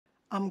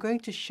I'm going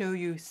to show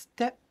you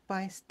step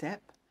by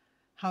step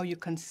how you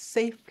can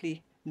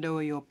safely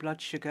lower your blood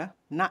sugar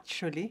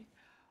naturally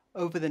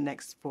over the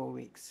next 4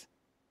 weeks.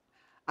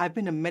 I've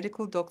been a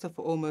medical doctor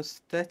for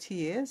almost 30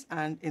 years,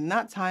 and in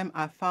that time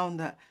I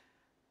found that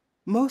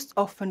most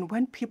often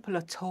when people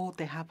are told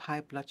they have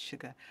high blood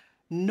sugar,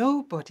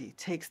 nobody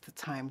takes the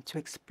time to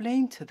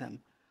explain to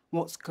them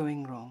what's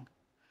going wrong,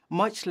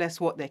 much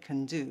less what they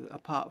can do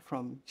apart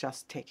from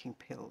just taking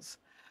pills.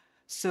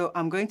 So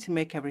I'm going to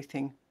make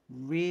everything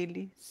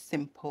really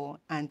simple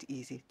and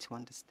easy to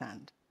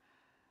understand.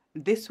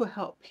 This will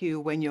help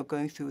you when you're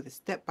going through the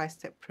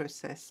step-by-step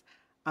process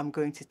I'm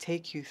going to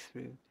take you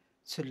through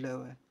to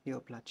lower your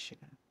blood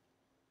sugar.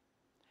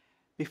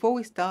 Before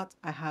we start,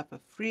 I have a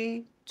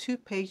free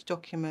 2-page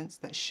document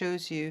that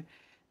shows you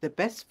the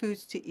best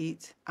foods to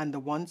eat and the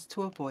ones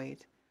to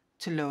avoid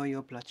to lower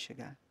your blood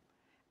sugar.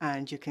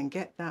 And you can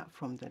get that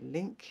from the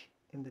link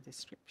in the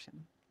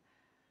description.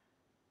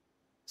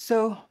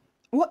 So,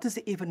 what does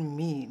it even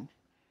mean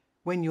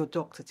when your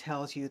doctor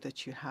tells you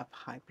that you have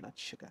high blood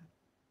sugar?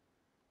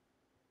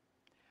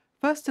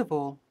 First of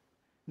all,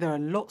 there are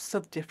lots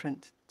of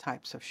different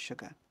types of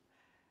sugar.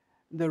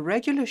 The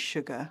regular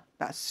sugar,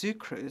 that's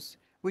sucrose,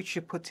 which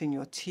you put in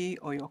your tea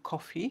or your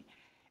coffee,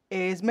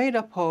 is made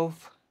up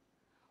of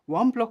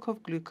 1 block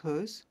of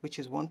glucose, which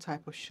is one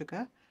type of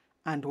sugar,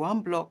 and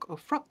 1 block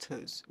of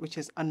fructose, which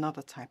is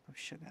another type of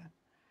sugar.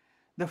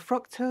 The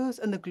fructose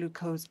and the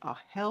glucose are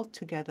held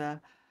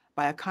together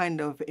by a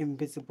kind of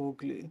invisible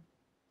glue.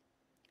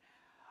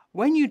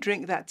 When you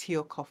drink that tea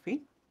or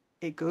coffee,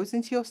 it goes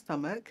into your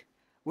stomach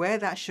where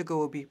that sugar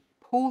will be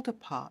pulled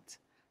apart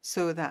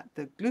so that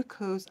the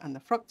glucose and the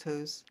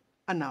fructose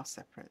are now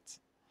separate.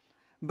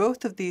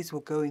 Both of these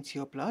will go into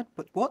your blood,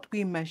 but what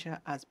we measure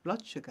as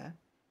blood sugar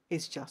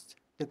is just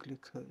the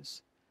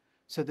glucose.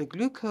 So the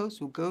glucose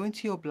will go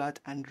into your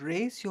blood and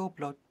raise your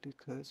blood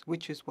glucose,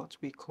 which is what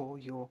we call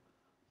your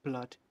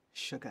blood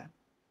sugar.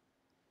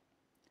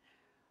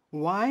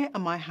 Why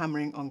am I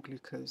hammering on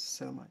glucose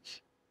so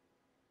much?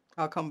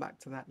 I'll come back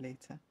to that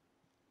later.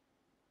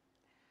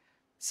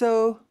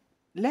 So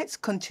let's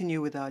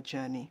continue with our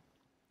journey.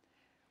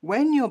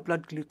 When your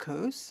blood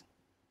glucose,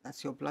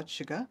 that's your blood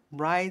sugar,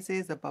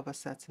 rises above a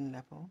certain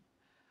level,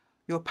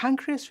 your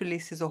pancreas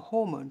releases a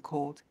hormone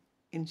called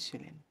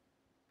insulin.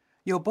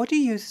 Your body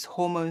uses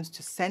hormones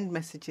to send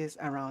messages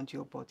around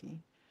your body.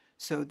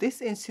 So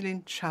this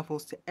insulin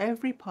travels to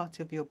every part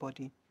of your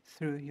body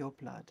through your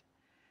blood.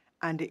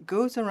 And it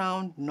goes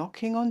around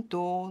knocking on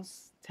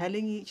doors,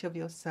 telling each of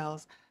your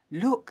cells,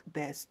 look,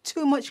 there's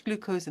too much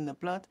glucose in the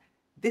blood.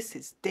 This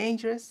is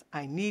dangerous.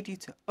 I need you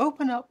to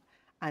open up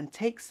and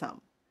take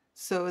some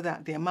so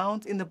that the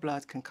amount in the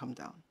blood can come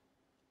down.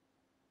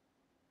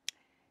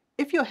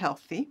 If you're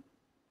healthy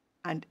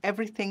and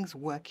everything's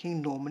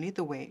working normally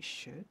the way it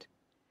should,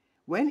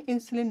 when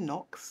insulin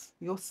knocks,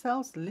 your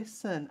cells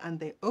listen and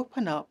they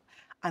open up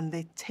and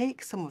they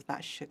take some of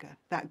that sugar,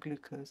 that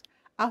glucose,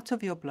 out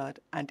of your blood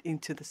and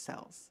into the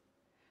cells,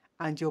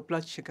 and your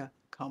blood sugar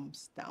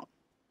comes down.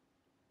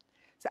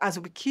 So as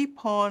we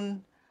keep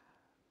on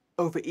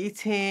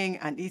overeating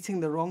and eating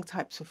the wrong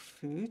types of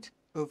food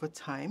over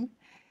time,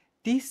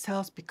 these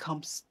cells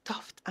become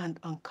stuffed and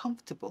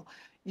uncomfortable.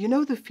 You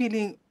know the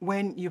feeling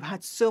when you've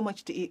had so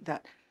much to eat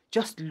that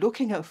just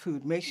looking at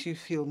food makes you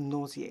feel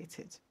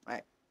nauseated,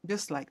 right?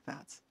 Just like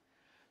that.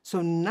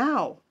 So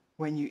now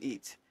when you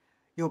eat,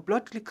 your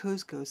blood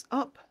glucose goes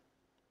up,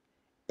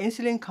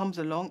 insulin comes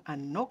along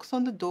and knocks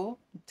on the door,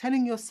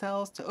 telling your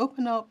cells to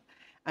open up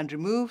and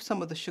remove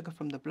some of the sugar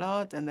from the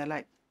blood. And they're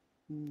like,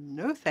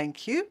 no,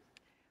 thank you.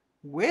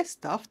 We're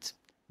stuffed.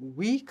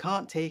 We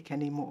can't take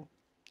any more.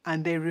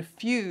 And they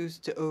refuse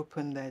to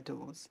open their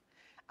doors.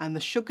 And the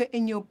sugar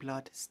in your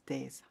blood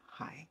stays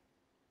high.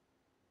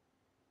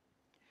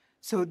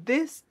 So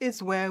this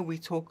is where we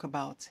talk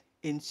about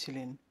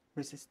insulin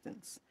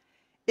resistance.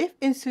 If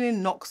insulin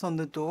knocks on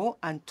the door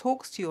and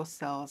talks to your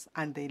cells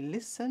and they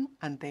listen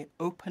and they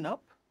open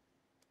up,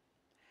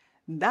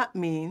 that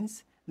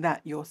means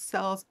that your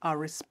cells are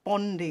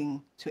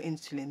responding to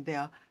insulin. They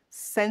are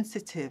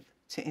sensitive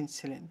to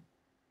insulin.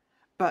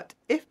 But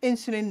if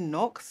insulin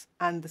knocks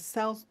and the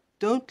cells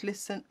don't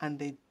listen and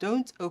they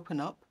don't open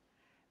up,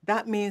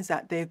 that means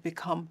that they've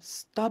become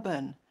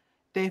stubborn.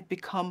 They've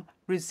become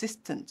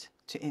resistant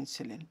to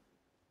insulin.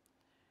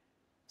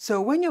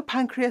 So when your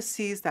pancreas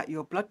sees that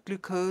your blood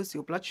glucose,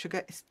 your blood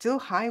sugar is still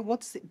high, what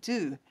does it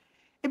do?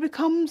 It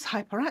becomes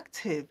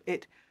hyperactive.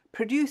 It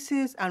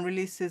produces and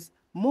releases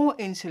more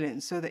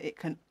insulin so that it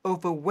can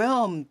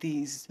overwhelm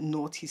these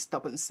naughty,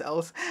 stubborn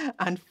cells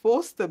and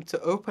force them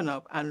to open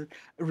up and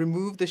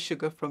remove the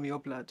sugar from your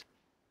blood.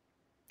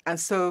 And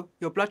so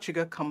your blood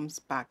sugar comes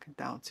back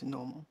down to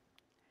normal.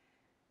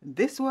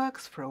 This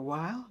works for a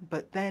while,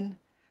 but then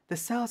the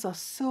cells are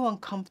so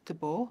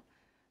uncomfortable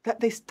that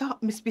they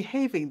start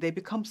misbehaving. They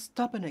become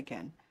stubborn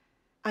again.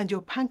 And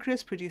your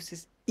pancreas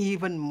produces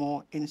even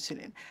more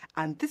insulin.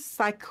 And this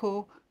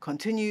cycle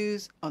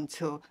continues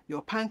until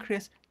your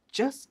pancreas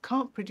just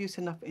can't produce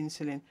enough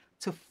insulin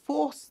to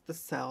force the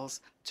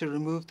cells to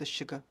remove the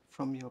sugar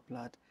from your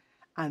blood.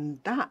 And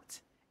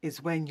that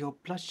is when your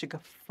blood sugar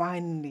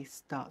finally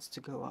starts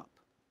to go up.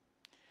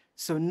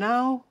 So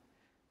now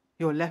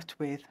you're left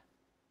with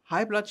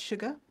high blood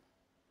sugar,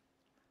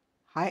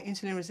 high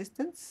insulin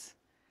resistance,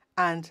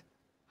 and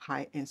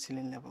high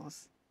insulin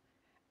levels.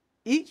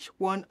 Each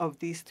one of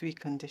these three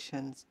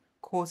conditions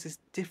causes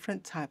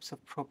different types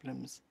of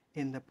problems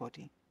in the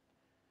body.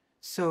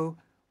 So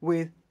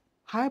with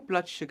high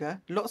blood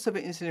sugar, lots of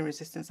insulin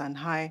resistance and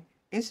high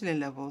insulin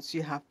levels,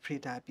 you have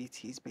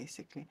prediabetes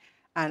basically.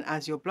 And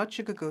as your blood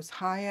sugar goes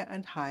higher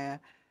and higher,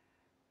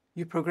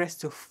 you progress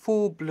to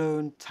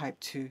full-blown type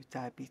 2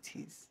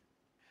 diabetes.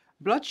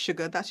 Blood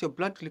sugar, that's your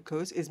blood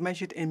glucose, is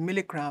measured in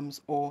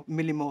milligrams or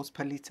millimoles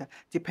per litre,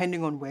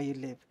 depending on where you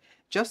live.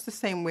 Just the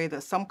same way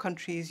that some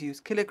countries use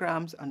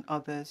kilograms and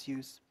others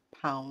use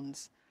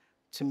pounds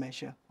to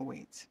measure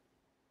weight.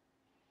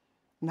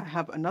 And I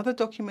have another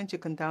document you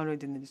can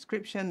download in the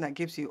description that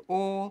gives you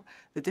all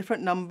the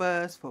different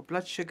numbers for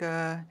blood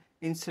sugar,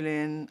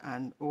 insulin,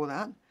 and all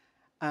that,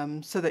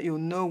 so that you'll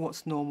know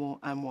what's normal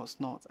and what's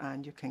not,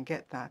 and you can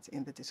get that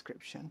in the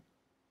description.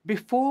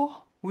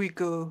 Before we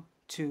go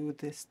to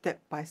the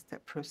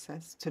step-by-step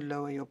process to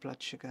lower your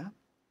blood sugar,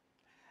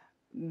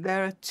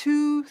 there are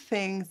two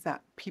things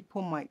that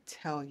people might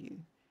tell you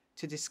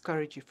to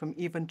discourage you from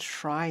even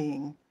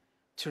trying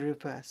to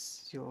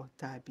reverse your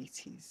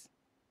diabetes.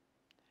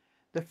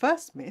 The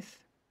first myth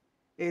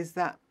is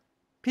that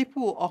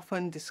people will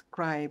often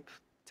describe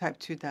type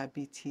 2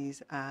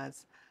 diabetes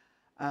as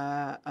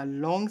a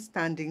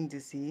long-standing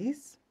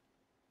disease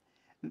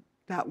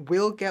that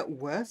will get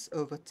worse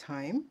over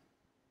time,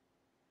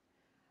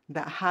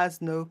 that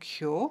has no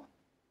cure,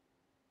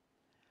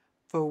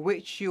 for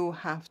which you'll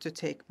have to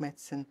take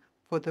medicine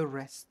for the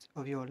rest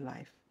of your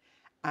life.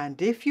 And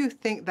if you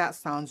think that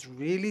sounds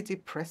really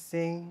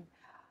depressing,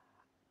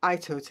 I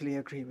totally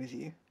agree with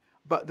you.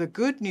 But the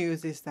good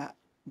news is that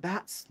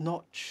that's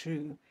not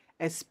true,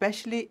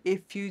 especially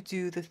if you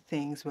do the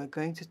things we're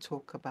going to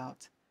talk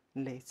about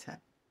later.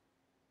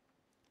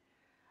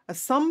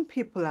 Some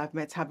people I've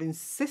met have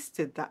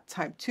insisted that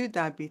type 2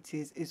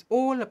 diabetes is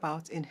all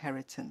about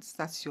inheritance,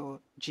 that's your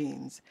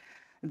genes,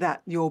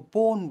 that you're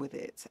born with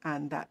it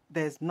and that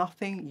there's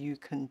nothing you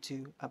can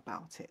do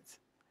about it.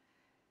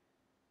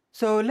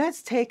 So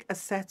let's take a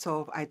set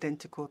of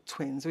identical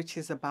twins, which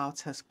is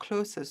about as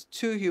close as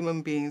two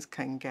human beings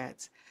can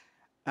get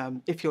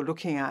if you're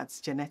looking at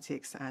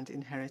genetics and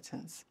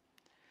inheritance.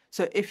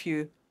 So if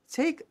you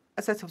take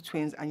a set of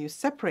twins and you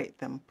separate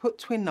them, put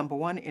twin number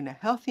one in a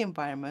healthy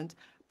environment,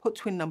 put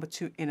twin number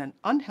two in an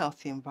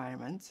unhealthy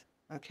environment,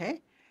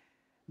 okay?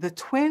 The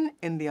twin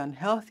in the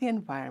unhealthy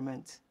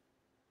environment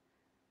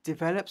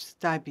develops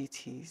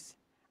diabetes,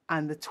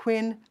 and the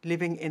twin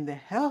living in the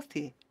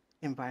healthy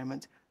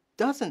environment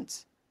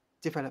doesn't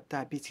develop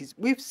diabetes.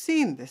 We've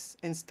seen this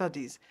in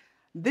studies.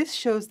 This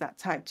shows that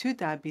type 2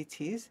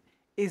 diabetes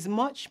is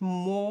much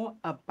more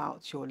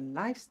about your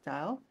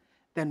lifestyle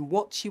than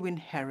what you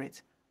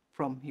inherit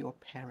from your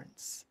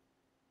parents.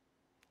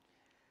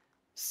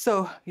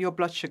 So your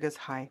blood sugar's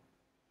high.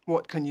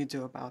 What can you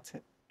do about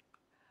it?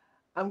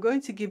 I'm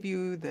going to give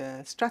you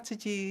the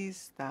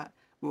strategies that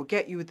will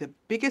get you the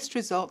biggest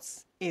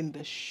results in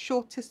the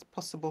shortest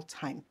possible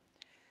time.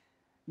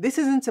 This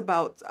isn't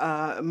about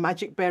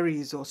magic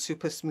berries or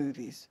super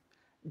smoothies.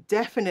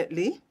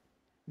 Definitely,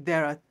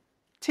 there are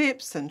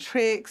tips and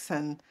tricks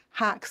and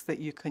hacks that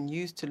you can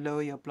use to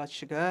lower your blood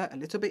sugar, a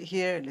little bit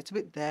here, a little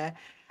bit there,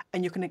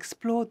 and you can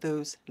explore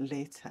those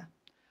later.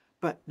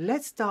 But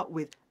let's start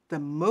with the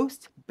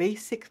most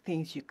basic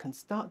things you can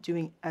start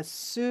doing as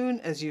soon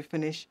as you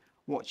finish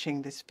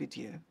watching this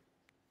video.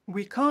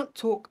 We can't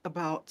talk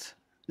about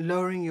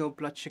lowering your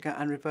blood sugar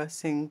and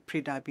reversing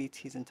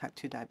prediabetes and type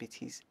 2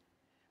 diabetes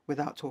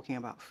without talking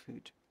about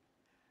food.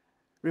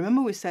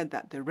 Remember we said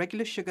that the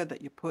regular sugar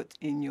that you put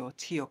in your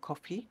tea or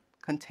coffee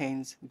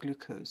contains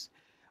glucose,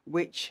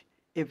 which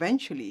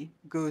eventually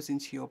goes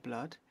into your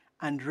blood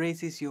and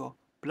raises your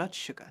blood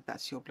sugar.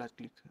 That's your blood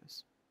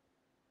glucose.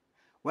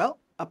 Well,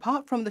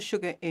 apart from the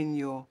sugar in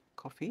your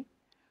coffee,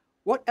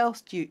 what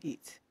else do you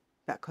eat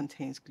that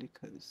contains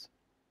glucose?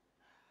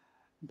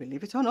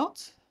 Believe it or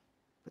not,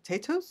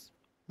 potatoes,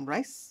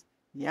 rice,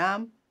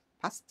 yam,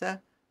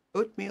 pasta,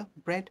 oatmeal,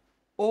 bread,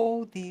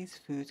 all these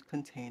foods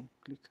contain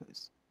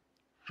glucose.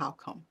 How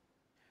come?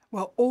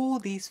 Well, all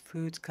these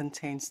foods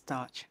contain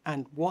starch.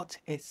 And what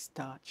is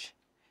starch?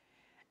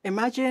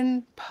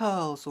 Imagine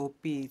pearls or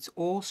beads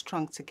all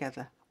strung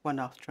together, one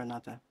after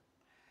another.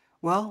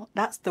 Well,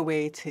 that's the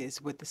way it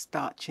is with the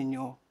starch in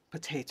your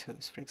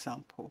potatoes, for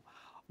example.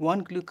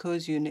 One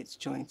glucose unit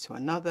joined to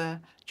another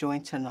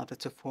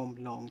to form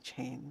long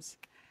chains.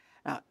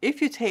 Now,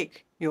 if you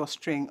take your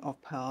string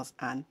of pearls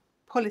and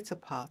pull it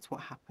apart,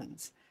 what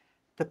happens?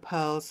 The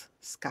pearls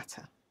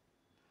scatter.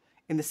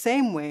 In the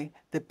same way,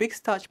 the big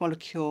starch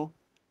molecule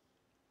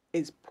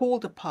is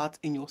pulled apart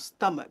in your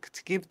stomach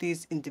to give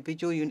these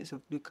individual units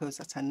of glucose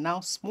that are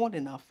now small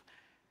enough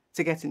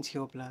to get into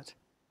your blood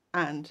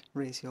and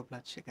raise your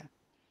blood sugar.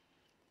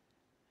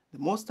 The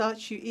more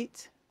starch you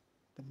eat,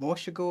 the more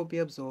sugar will be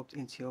absorbed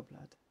into your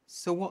blood.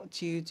 So what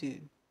do?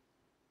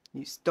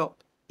 you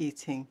stop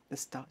eating the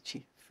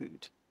starchy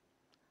food.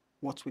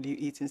 What will you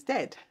eat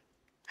instead?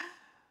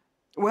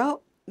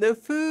 Well, the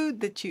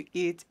food that you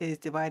eat is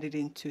divided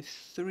into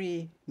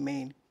three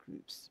main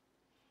groups.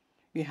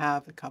 You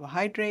have the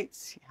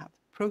carbohydrates, you have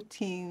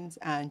proteins,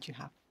 and you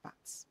have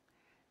fats.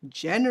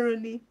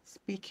 Generally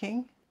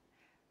speaking,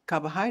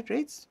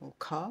 carbohydrates, or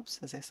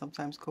carbs as they're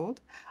sometimes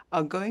called,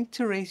 are going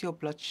to raise your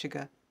blood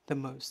sugar the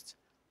most,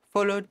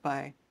 followed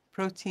by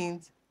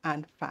proteins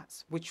and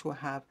fats, which will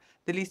have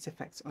the least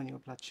effects on your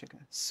blood sugar.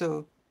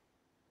 So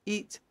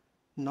eat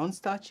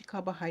non-starchy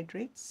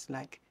carbohydrates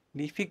like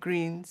leafy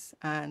greens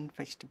and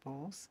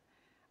vegetables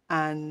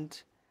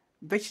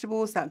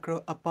that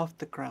grow above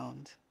the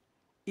ground.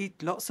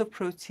 Eat lots of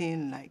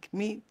protein like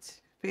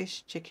meat,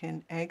 fish,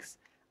 chicken, eggs,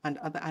 and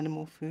other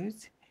animal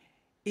foods.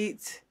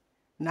 Eat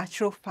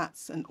natural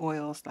fats and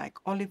oils like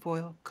olive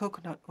oil,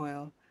 coconut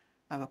oil,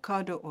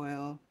 avocado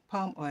oil,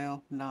 palm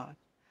oil, lard.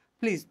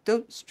 Please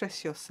don't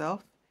stress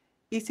yourself.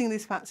 Eating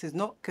these fats is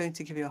not going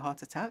to give you a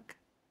heart attack.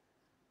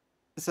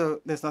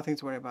 So there's nothing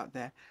to worry about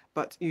there.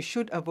 But you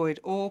should avoid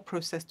all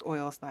processed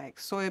oils like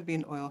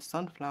soybean oil,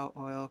 sunflower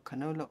oil,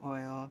 canola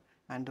oil,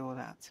 and all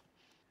that.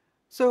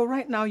 So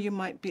right now you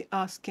might be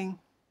asking,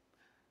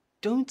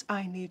 don't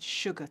I need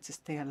sugar to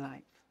stay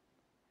alive?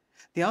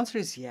 The answer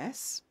is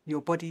yes.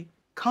 Your body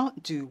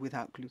can't do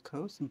without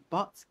glucose,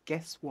 but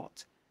guess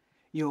what?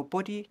 Your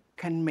body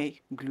can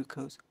make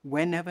glucose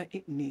whenever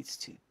it needs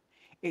to.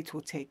 It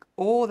will take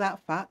all that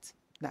fat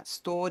that's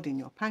stored in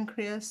your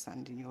pancreas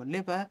and in your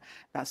liver,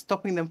 that's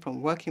stopping them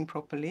from working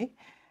properly,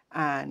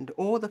 and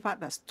all the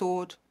fat that's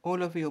stored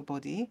all over your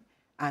body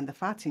and the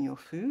fat in your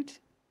food,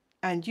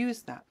 and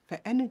use that for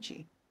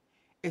energy.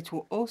 It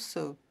will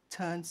also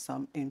turn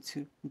some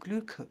into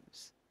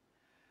glucose.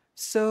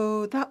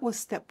 So that was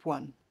step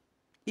one.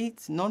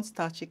 Eat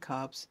non-starchy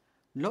carbs,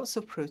 lots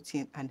of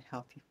protein and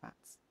healthy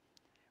fats.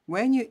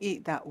 When you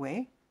eat that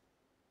way,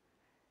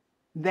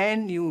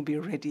 then you will be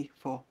ready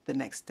for the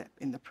next step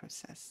in the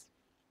process.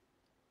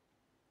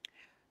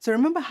 So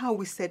remember how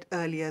we said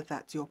earlier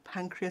that your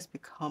pancreas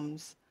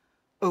becomes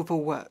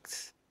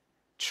overworked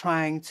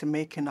trying to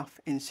make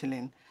enough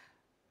insulin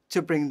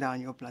to bring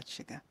down your blood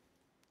sugar.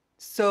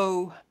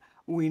 So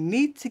we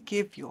need to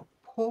give your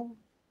poor,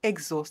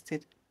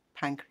 exhausted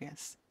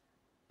pancreas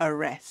a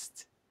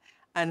rest.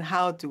 And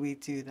how do we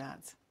do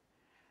that?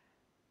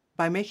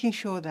 By making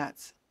sure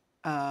that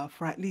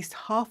for at least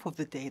half of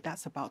the day,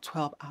 that's about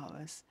 12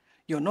 hours,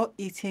 you're not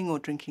eating or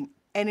drinking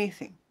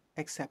anything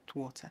except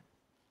water.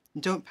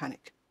 Don't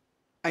panic.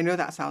 I know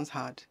that sounds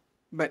hard,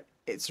 but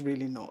it's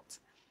really not.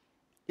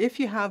 If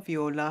you have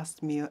your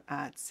last meal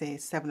at, say,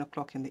 7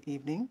 o'clock in the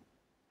evening,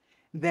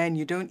 then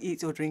you don't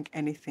eat or drink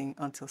anything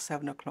until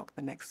 7 o'clock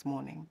the next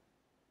morning.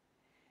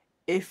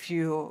 If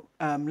your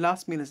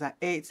last meal is at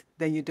 8,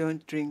 then you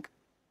don't drink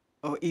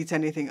or eat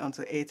anything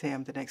until 8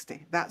 a.m. the next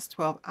day. That's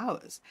 12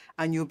 hours,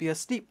 and you'll be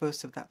asleep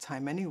most of that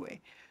time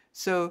anyway.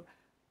 So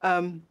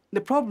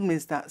the problem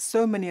is that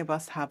so many of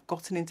us have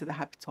gotten into the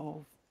habit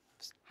of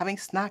having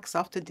snacks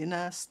after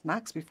dinner,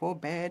 snacks before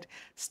bed,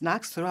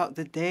 snacks throughout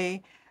the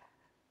day,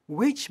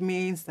 which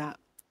means that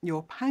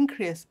your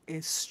pancreas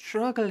is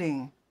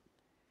struggling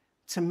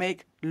to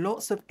make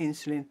lots of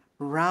insulin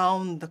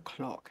round the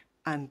clock,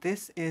 and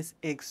this is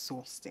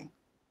exhausting.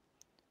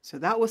 So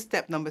that was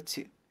step number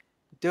 2.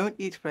 Don't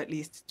eat for at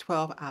least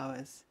 12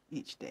 hours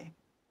each day.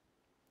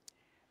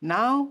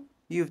 Now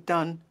you've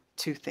done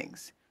 2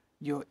 things.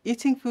 You're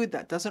eating food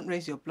that doesn't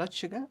raise your blood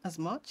sugar as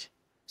much,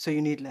 so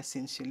you need less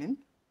insulin.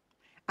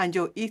 And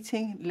you're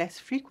eating less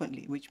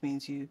frequently, which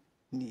means you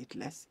need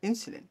less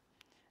insulin.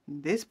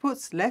 This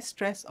puts less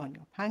stress on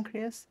your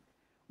pancreas,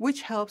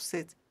 which helps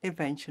it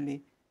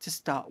eventually to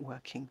start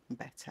working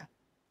better.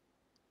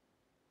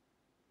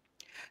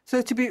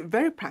 So to be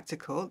very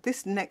practical,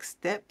 this next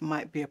step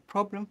might be a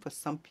problem for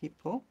some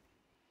people,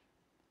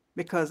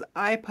 because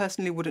I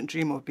personally wouldn't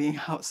dream of being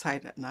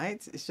outside at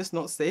night. It's just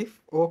not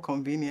safe or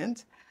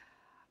convenient,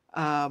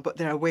 but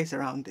there are ways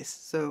around this.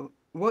 So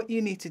what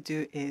you need to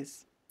do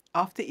is,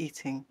 after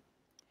eating,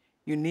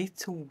 you need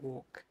to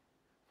walk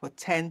for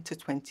 10 to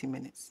 20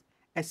 minutes,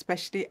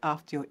 especially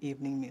after your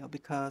evening meal,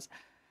 because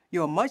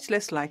you're much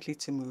less likely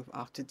to move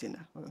after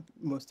dinner. Well,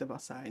 most of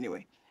us are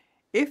anyway.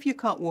 If you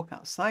can't walk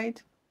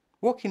outside,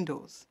 walk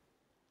indoors.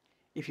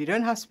 If you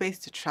don't have space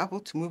to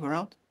travel to move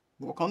around,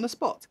 walk on the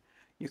spot.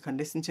 You can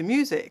listen to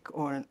music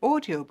or an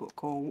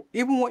audiobook or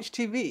even watch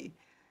TV.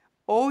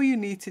 All you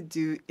need to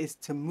do is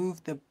to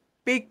move the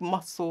big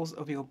muscles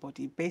of your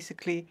body,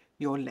 basically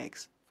your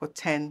legs, for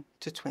 10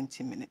 to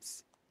 20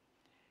 minutes.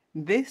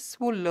 This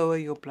will lower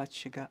your blood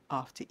sugar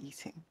after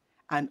eating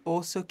and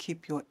also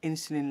keep your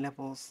insulin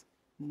levels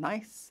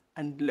nice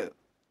and low.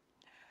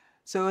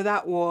 So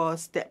that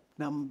was step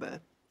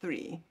number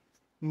 3,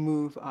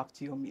 move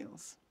after your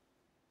meals.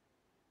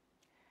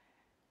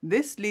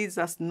 This leads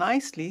us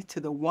nicely to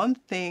the one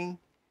thing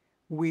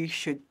we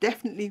should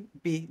definitely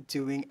be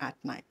doing at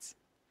night.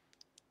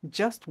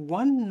 Just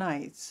one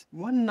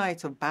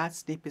night of bad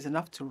sleep is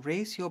enough to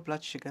raise your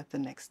blood sugar the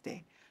next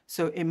day.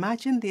 So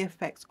imagine the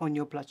effects on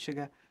your blood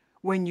sugar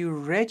when you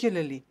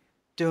regularly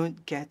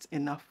don't get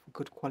enough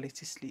good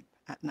quality sleep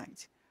at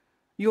night.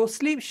 Your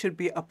sleep should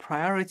be a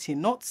priority,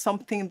 not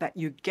something that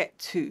you get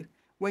to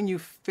when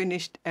you've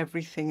finished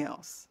everything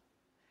else.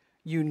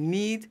 You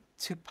need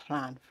to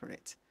plan for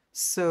it.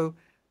 So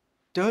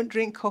don't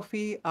drink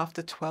coffee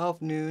after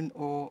 12 noon,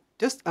 or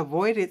just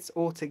avoid it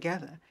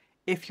altogether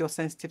if you're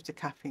sensitive to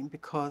caffeine,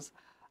 because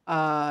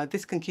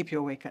this can keep you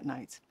awake at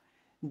night.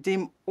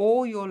 Dim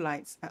all your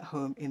lights at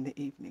home in the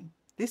evening.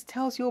 This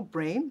tells your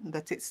brain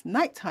that it's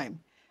nighttime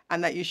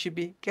and that you should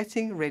be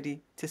getting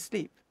ready to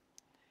sleep.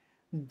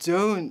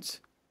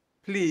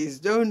 Please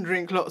don't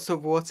drink lots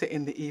of water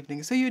in the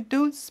evening so you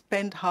don't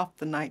spend half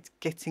the night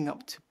getting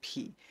up to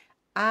pee.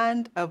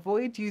 And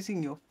avoid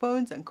using your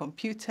phones and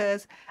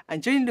computers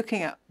and generally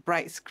looking at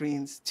bright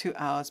screens 2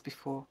 hours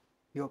before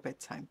your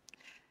bedtime.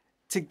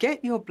 To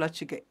get your blood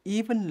sugar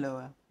even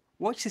lower,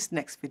 watch this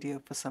next video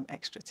for some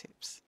extra tips.